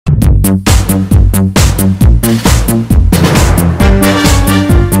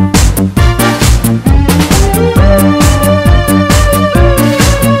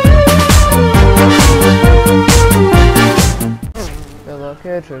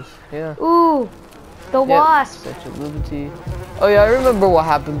Yeah. Ooh, the wasp. Statue of Liberty. Oh yeah, I remember what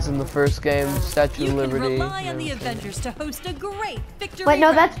happens in the first game. Statue of Liberty. You can rely on the Avengers to host a great victory. Wait,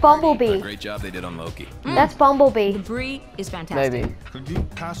 no, that's Bumblebee. Great job they did on Loki. That's Bumblebee. The brie is fantastic. Maybe. Could you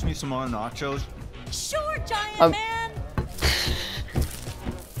pass me some more nachos? Sure, giant man.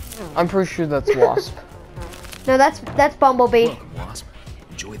 I'm pretty sure that's Wasp. No, that's Bumblebee. Welcome, Wasp.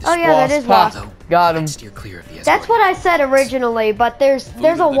 Enjoy this. Oh yeah, that is Wasp. Got him. Steer clear of the That's what I said originally, but there's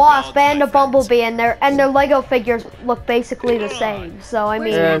a Wasp and a Bumblebee in there, and their Lego figures look basically the same. So I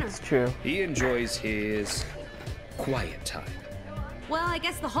mean, yeah, it's true. He enjoys his quiet time. Well, I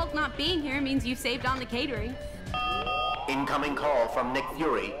guess the Hulk not being here means you saved on the catering. Incoming call from Nick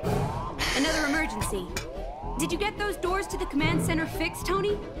Fury. Another emergency. Did you get those doors to the command center fixed,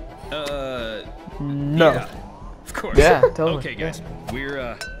 Tony? No. Yeah, of course. Yeah, totally. Okay, guys,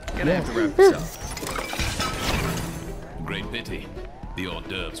 we're gonna have to wrap this up. Great pity. The hors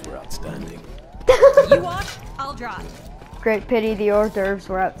d'oeuvres were outstanding. You walk, I'll drive. great pity the hors d'oeuvres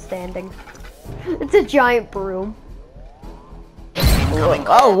were outstanding. It's a giant broom.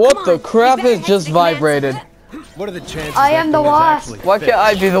 Oh, what the crap has just vibrated? What are the chances? I am the Wasp. Why can't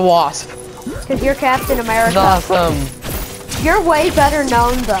I be the Wasp? Because you're Captain America. That's awesome. You're way better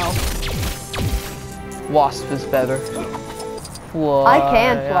known though. Wasp is better. Fly. I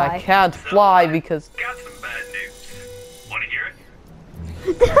can fly. I can't fly because. Got some bad news. Want to hear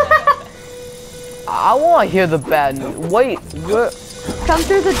it? I want to hear the bad news. Wait, what? Come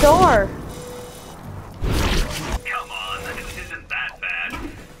through the door. Come on, this isn't that bad.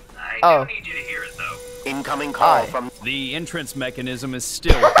 I Oh. do need you to hear it though. Incoming call from The entrance mechanism is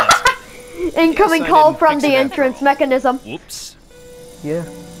still busted. Incoming Yes, I call didn't from fix the it after entrance all. mechanism. Whoops. Yeah.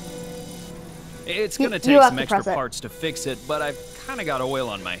 It's You- gonna you take have some to extra press it. parts to fix it, but I've kind of got oil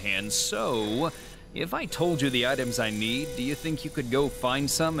on my hands, so if I told you the items I need, do you think you could go find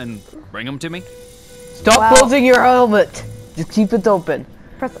some and bring them to me? Stop Wow. closing your helmet. Just keep it open.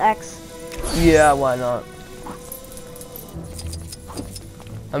 Press X. Yeah, why not?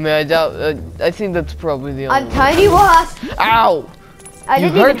 I mean, I doubt. I think that's probably the only. I'm Tiny Wasp. Ow! I You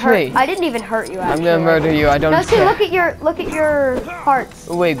didn't even hurt me. I didn't even hurt you. Actually. I'm gonna murder you. I don't No, see, care. look at your hearts.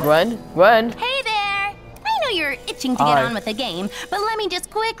 Wait, Gwen? Gwen? Hey there! I know you're itching to Hi. get on with the game, but let me just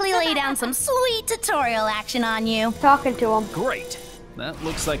quickly lay down some sweet tutorial action on you. Talking to him. Great. That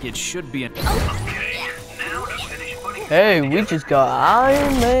looks like it should be an. Okay, now to finish putting Hey, we just got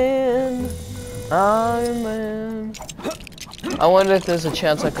Iron Man. Iron Man. I wonder if there's a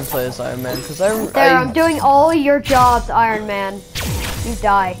chance I can play as Iron Man, because There, I'm doing all your jobs, Iron Man. You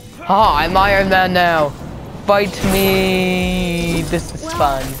die. Ha! I'm Iron Man now. Fight me. This is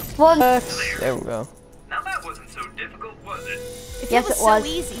fun. Well, There we go. Now that wasn't so difficult, was it? If Yes, it was it was. so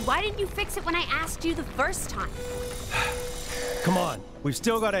easy, why didn't you fix it when I asked you the first time? Come on, we've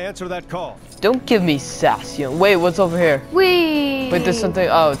still got to answer that call. Don't give me sass, you know. Wait, what's over here? we. Wait, there's something.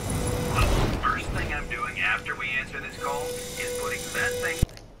 Oh, First thing I'm doing after we answer this call is putting that thing.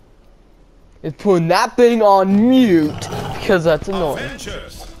 it's putting that thing on mute because that's annoying.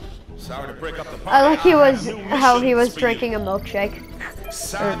 Avengers. Sorry to break up the party. I like how he was for you. drinking a milkshake or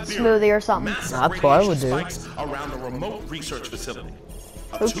Siberia. smoothie or something. Massive That's what I would do. radiation spikes around a remote research facility.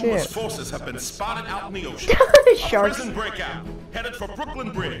 Who Tumor's cares? forces have been spotted out in the ocean. Sharks. Prison breakout, headed for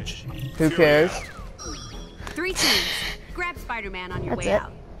Brooklyn Bridge. Who cares? 3 teams. Grab Spider-Man on your That's way it.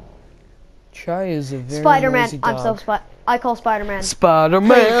 out. Chai is a very Spider-Man. noisy I'm so dog. I call Spider-Man.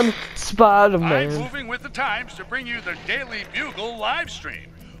 Spider-Man. I'm Spider-Man. moving with the times to bring you the Daily Bugle live stream.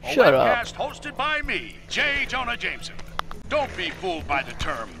 A Shut up. webcast hosted by me, J. Jonah Jameson. Don't be fooled by the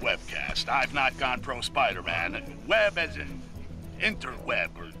term webcast. I've not gone pro Spider-Man. Web as in interweb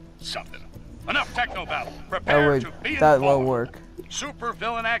or something. Enough techno babble. Oh Prepare wait, to be that informed. won't work. Super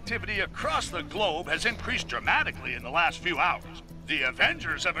villain activity across the globe has increased dramatically in the last few hours. The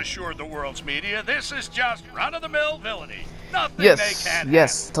Avengers have assured the world's media this is just run-of-the-mill villainy. Nothing they Yes, can't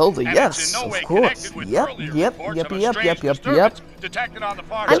yes, handle. totally, And yes, it's in no of way course. connected with Yep, earlier yep, reports yep, of a yep, strange yep, yep, disturbance detected on the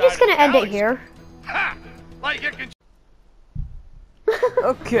far I'm side just gonna of the end it galaxy. here. Ha! Like you can.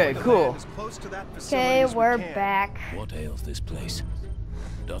 Okay, cool. Okay, we're back. What ails this place?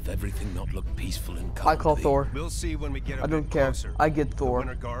 Doth everything not look peaceful and calm? I call Thor. We'll see when we get a I don't bit care. closer. I get The Thor.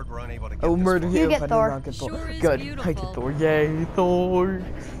 Winter Guard were unable to get I will this murder far. you get if I do Thor. not get Thor. Sure is Good. I beautiful. get Thor. Yay, Thor.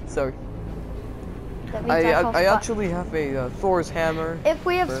 Sorry. That means I call I Spi- actually have a Thor's hammer. If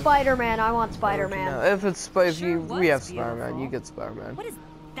we have But- Spider-Man, I want Spider-Man. No, if it's if Sure you we was have Spider-Man, beautiful. you get Spider-Man. What is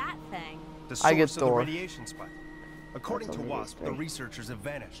that that thing? The I get source of the Thor. radiation spike. According to WASP, the researchers have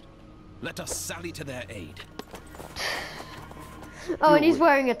vanished. Let us sally to their aid. Oh, and he's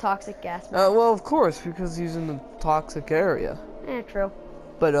wearing a toxic gas mask. Well, of course, because he's in the toxic area. True.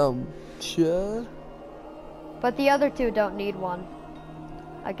 But, shit. But the other two don't need one,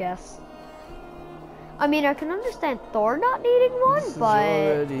 I guess. I mean, I can understand Thor not needing one, This but...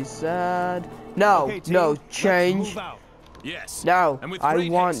 is already sad. No, Okay, team, no, let's change. move out. Yes. No, And with I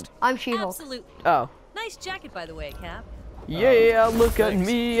great want... haste. I'm She-Hulk. Absolutely. Oh. Nice jacket, by the way, Cap. Yeah, look at thanks.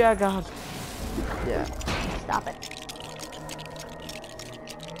 me, I got... Yeah. Stop it.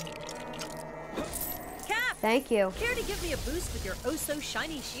 Cap, Thank you. care to give me a boost with your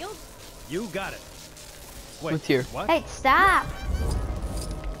oh-so-shiny shield? You got it. Wait, With your- what? Hey, stop!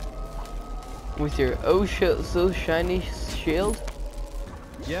 With your oh shit, so shiny shield?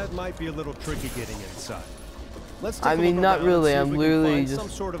 Yeah, it might be a little tricky getting inside. Let's take I a mean, look not around really, and see if I'm we can literally find just- some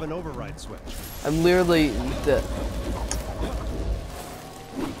sort of an override switch. I'm literally the...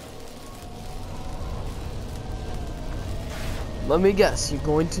 Let me guess, you're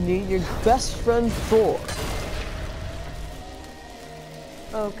going to need your best friend Thor.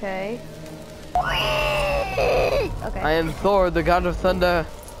 Okay. Okay. I am Thor, the god of thunder.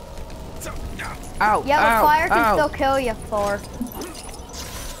 Ow, Yeah, but ow, fire can ow. still kill you, Thor.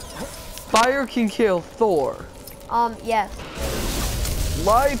 Fire can kill Thor. Yes.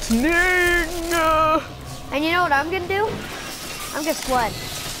 Lightning! And you know what I'm gonna do? I'm gonna sled.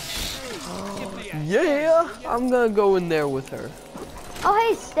 Yeah, I'm gonna go in there with her. Oh,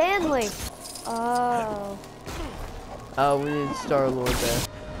 hey, Stanley. Oh. Oh, we need Star-Lord there.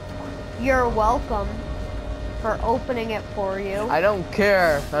 You're welcome for opening it for you. I don't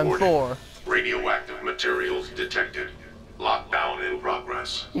care, I'm Warning. Thor. Radioactive materials detected. Lockdown in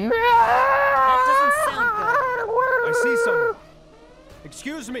progress. That doesn't sound good. I see someone.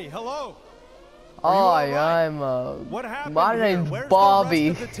 Excuse me, hello. Hi, alright? I'm What happened my here? name's Where's Bobby.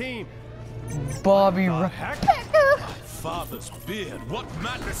 The rest of the team? Bobby The Ra- heck? Father's beard. What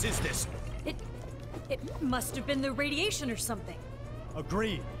madness is this? It must have been the radiation or something.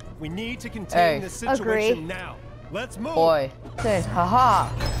 Agreed. We need to contain Hey. this situation Agree. now. Let's move. Boy. Say, haha.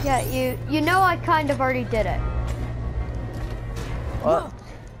 Yeah, you know I kind of already did it. What?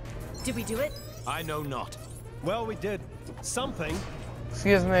 Did we do it? I know not. Well, we did something.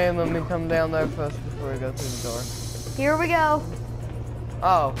 Excuse me, let me come down there first before we go through the door. Here we go.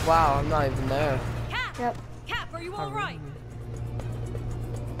 Oh, wow, I'm not even there. Cap! Yep. Cap, are you all right?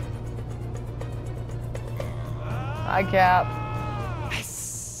 Hi, Cap.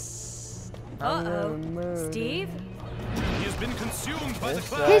 Uh-oh. Steve? He has been consumed by the Yes,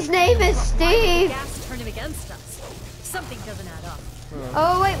 cloud. His name is Why did Steve. the gas turn him against us? Something doesn't add up.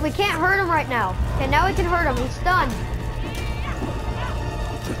 Oh, wait, we can't hurt him right now. Okay, now we can hurt him. He's stunned.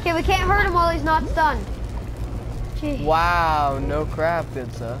 Okay, we can't hurt him while he's not stunned. Gee. Wow, no crap,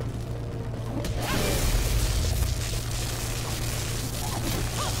 good sir.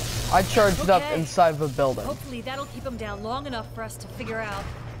 I charged up Okay. inside of a building. Hopefully that'll keep him down long enough for us to figure out.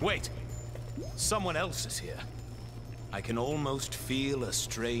 Wait. Someone else is here. I can almost feel a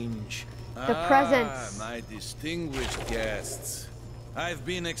strange... The presence. My distinguished guests. I've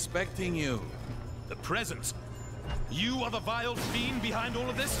been expecting you. The presence. You are the vile fiend behind all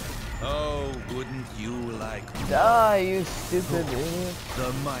of this? Oh, wouldn't you like Die, you stupid idiot.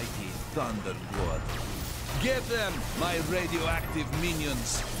 the mighty Thunderlord? Get them, my radioactive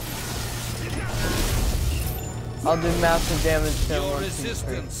minions. I'll do massive damage to him Your once he's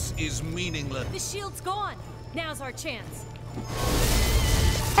hurt. resistance is meaningless. The shield's gone. Now's our chance.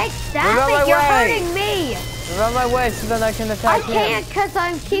 Hey, Move stop out my it! You're way. hurting me. Move out my way so then I can I attack him. can't because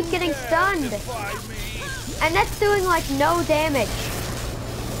I keep getting stunned. And that's doing like no damage.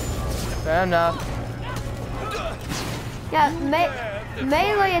 Fair enough. Yeah,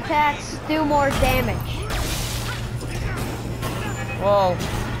 melee attacks do more damage. Well,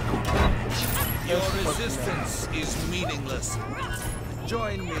 Your resistance is meaningless.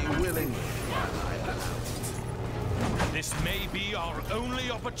 Join me willingly. This may be our only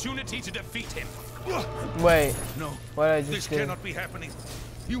opportunity to defeat him. wait. No, What did I this just do? cannot be happening.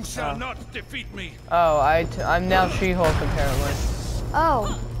 You shall Oh. not defeat me. Oh, I'm now She-Hulk apparently.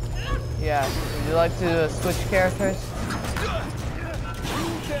 Oh, Yeah. Would you like to switch characters? You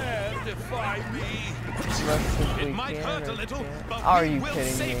dare defy me? Let's see if we It might can hurt or a little, can't. but Are we you will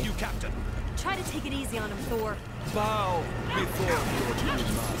kidding save me? you, Captain. Try to take it easy on him, Thor. Bow before your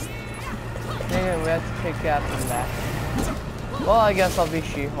true master. Dang it, we have to take Captain back. Well, I guess I'll be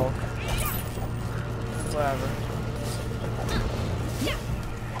She-Hulk. Whatever.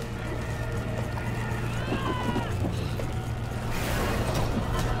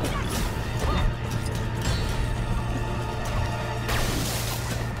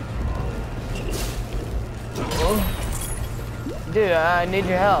 Dude, I need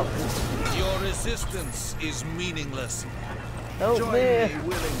your help. Your resistance is meaningless. Help Join me.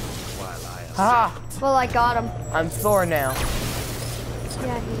 willingly while I Ha! Well, I got him. I'm Thor now.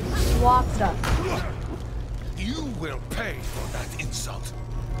 Yeah, he swapped us. You will pay for that insult.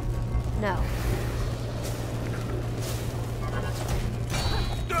 No.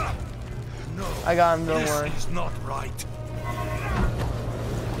 No. I got him, don't worry. This is not right.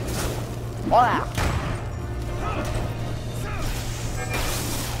 Wow.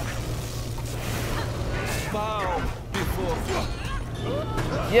 Bow before.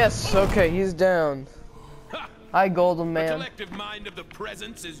 Yes, okay, he's down. Hi, Golden The Man. collective mind of the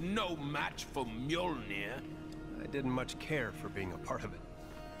presence is no match for Mjolnir. I didn't much care for being a part of it.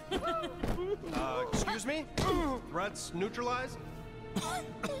 Excuse me? Threats neutralized?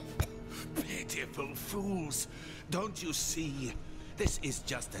 Pitiful fools. Don't you see? This is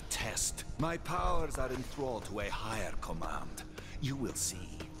just a test. My powers are enthralled to a higher command. You will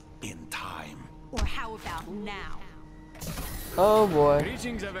see in time. Or how about now? Oh boy.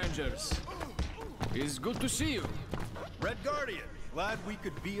 Greetings, Avengers. It's good to see you. Red Guardian, glad we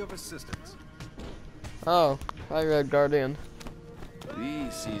could be of assistance. Oh, hi, Red Guardian.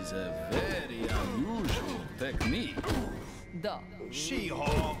 This is a very unusual technique. Duh.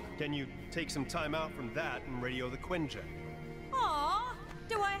 She-Hulk, can you take some time out from that and radio the Quinjet? Aw,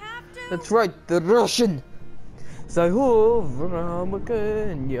 do I have to? That's right, the Russian. It's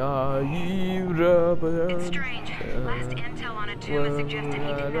strange. Last intel on a tomb has suggested he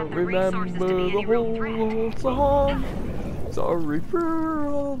didn't have the resources to be any real threat. Sorry for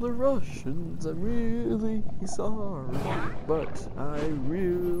all the Russians, I'm really sorry, but I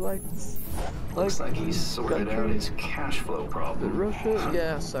really Looks like he's sorted out his cash flow problem. Russia?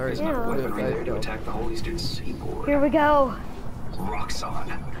 Yeah, sorry. There's enough weaponry there to attack the whole eastern seaboard. Here we go. Roxxon.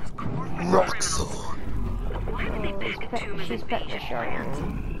 Roxxon. Why would they pick a tomb as invasion plans?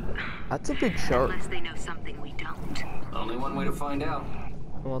 That's a big shark. Unless they know something we don't. Only one way to find out.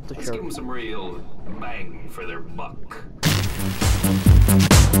 I want the Let's shark. give them some real bang for their buck.